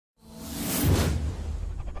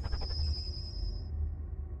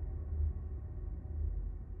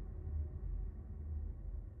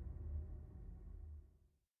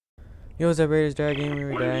Yo, what's up, Raiders Dragon? We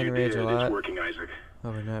were Whatever dying you rage did, a lot. it's working, Isaac.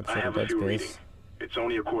 Over an I episode of have a Dead few reading. Space. It's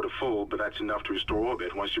only a quarter full, but that's enough to restore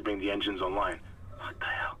orbit once you bring the engines online. What the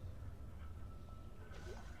hell?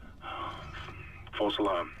 False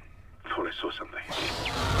alarm. Thought I saw something.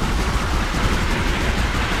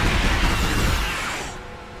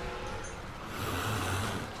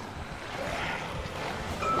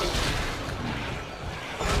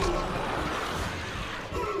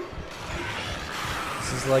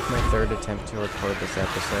 This is like my third attempt to record this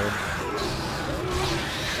episode.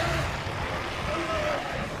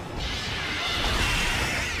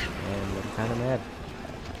 And I'm kind of mad.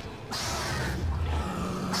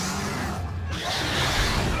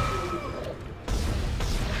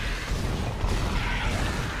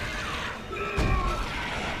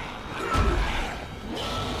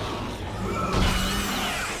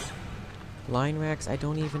 Line racks, I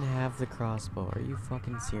don't even have the crossbow. Are you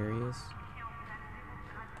fucking serious?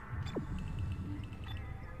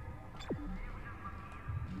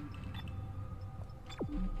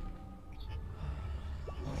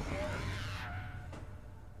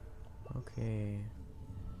 Okay.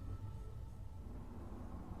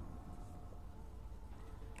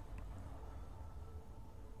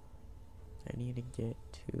 I need to get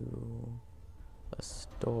to a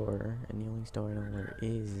store, and the only store I know where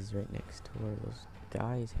is right next to where those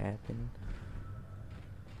guys happen.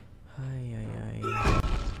 Ay, ay, ay.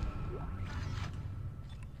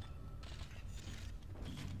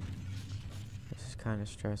 This is kind of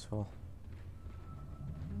stressful.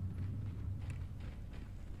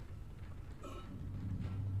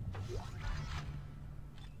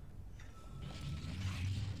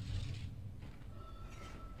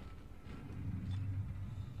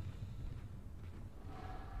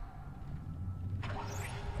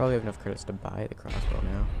 Probably have enough credits to buy the crossbow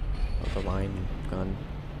now. Or the line gun,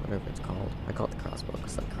 whatever it's called. I call it the crossbow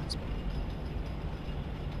because it's like crossbow.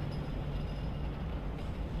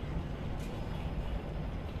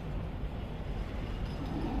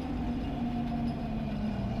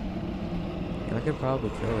 And I could probably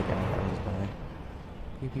kill the guy that runs by.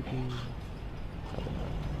 Pew pew pew. Probably not.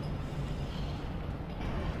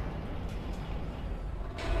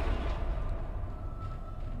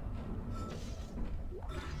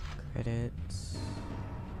 Credits.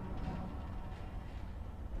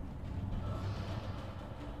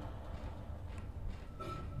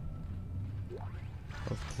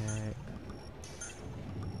 Health pack.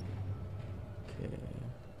 Okay.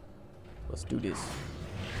 Let's do this.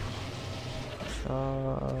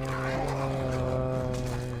 Charge.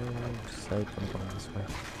 Psych, I'm going this way.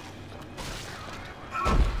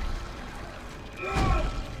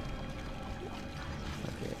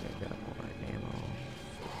 Okay, I got more ammo.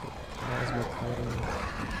 Plasma cutting.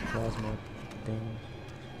 Plasma thing.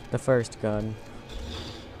 The first gun.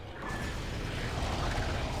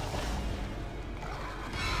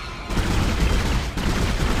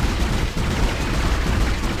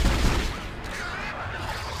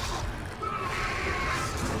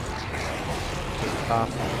 Off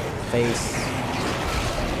face.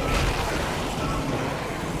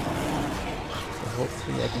 So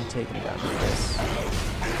hopefully I can take him down with this.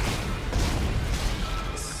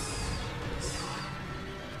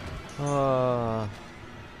 Oh,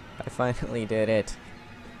 I finally did it.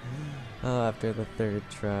 Oh, after the third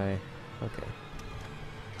try. Okay.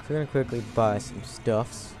 So we're gonna quickly buy some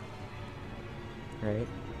stuffs. Right?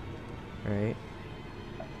 Alright.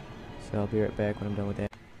 So I'll be right back when I'm done with that.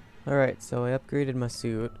 Alright, so I upgraded my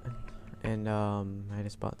suit, and I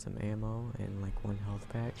just bought some ammo and like one health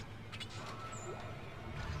pack.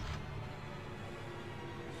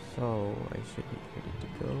 So I should be ready to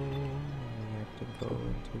go. I have to go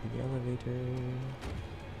into the elevator.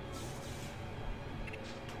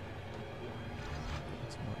 Get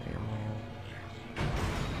some more ammo.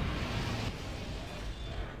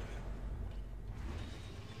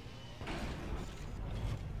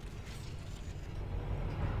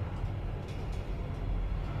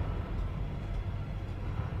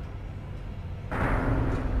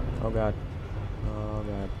 Oh god. Oh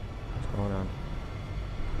god. What's going on?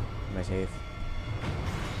 Am I safe?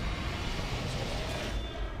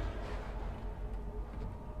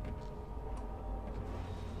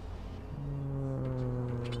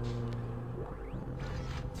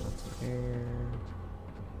 Lots of air.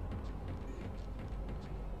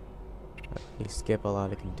 You skip a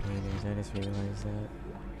lot of containers, I just realized that.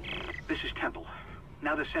 This is Temple.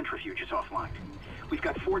 Now the centrifuge is offline. We've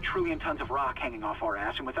got 4 trillion tons of rock hanging off our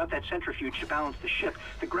ass, and without that centrifuge to balance the ship,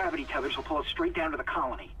 the gravity tethers will pull us straight down to the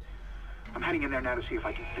colony. I'm heading in there now to see if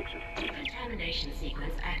I can fix it. Contamination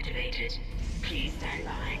sequence activated. Please stand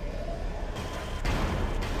by.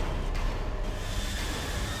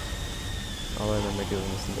 Oh, I remember doing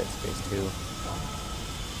this in Dead Space 2.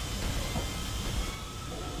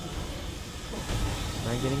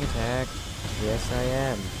 Am I getting attacked? Yes, I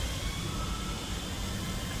am.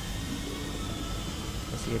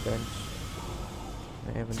 I see a bench.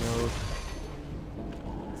 I have a node.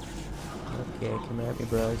 Okay, come at me,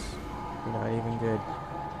 bros. You're not even good.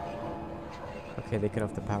 Okay, they cut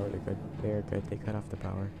off the power. They're good. They're good. They cut off the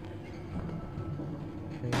power.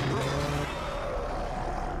 Okay,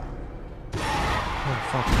 oh,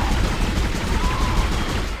 fuck.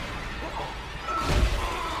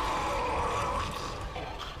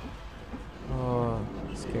 Oh,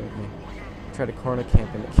 it scared me. I tried to corner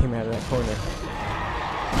camp and it came out of that corner.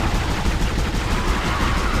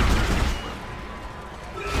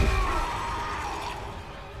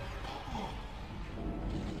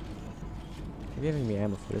 They're giving me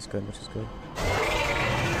ammo for this gun, which is good.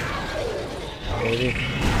 Maybe.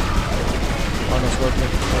 Oh, no, it's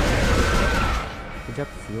working. Good job,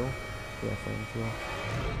 fuel. Yeah, flame fuel.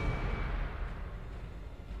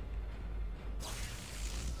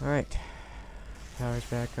 Alright. Power's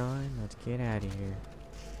back on. Let's get out of here.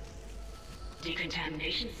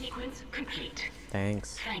 Decontamination sequence complete.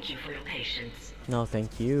 Thanks. Thank you for your patience. No,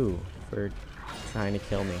 thank you for trying to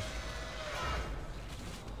kill me.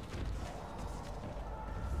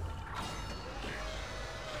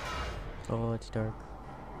 Oh, it's dark.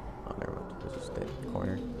 Oh, never mind. It was just that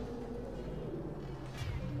corner.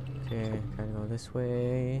 Okay, gotta go this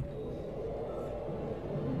way.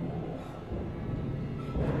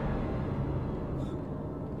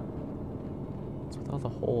 What's with all the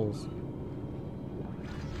holes?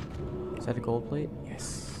 Is that a gold plate?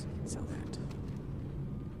 Yes, I can sell that.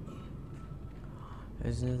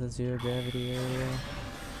 Isn't it the zero gravity area?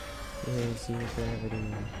 Yay, zero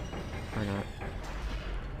gravity. Or not.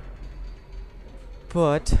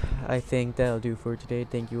 But I think that'll do for today.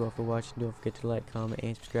 Thank you all for watching. Don't forget to like, comment,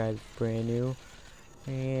 and subscribe if you're brand new.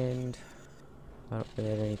 And I don't really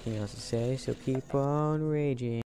have anything else to say, so keep on raging.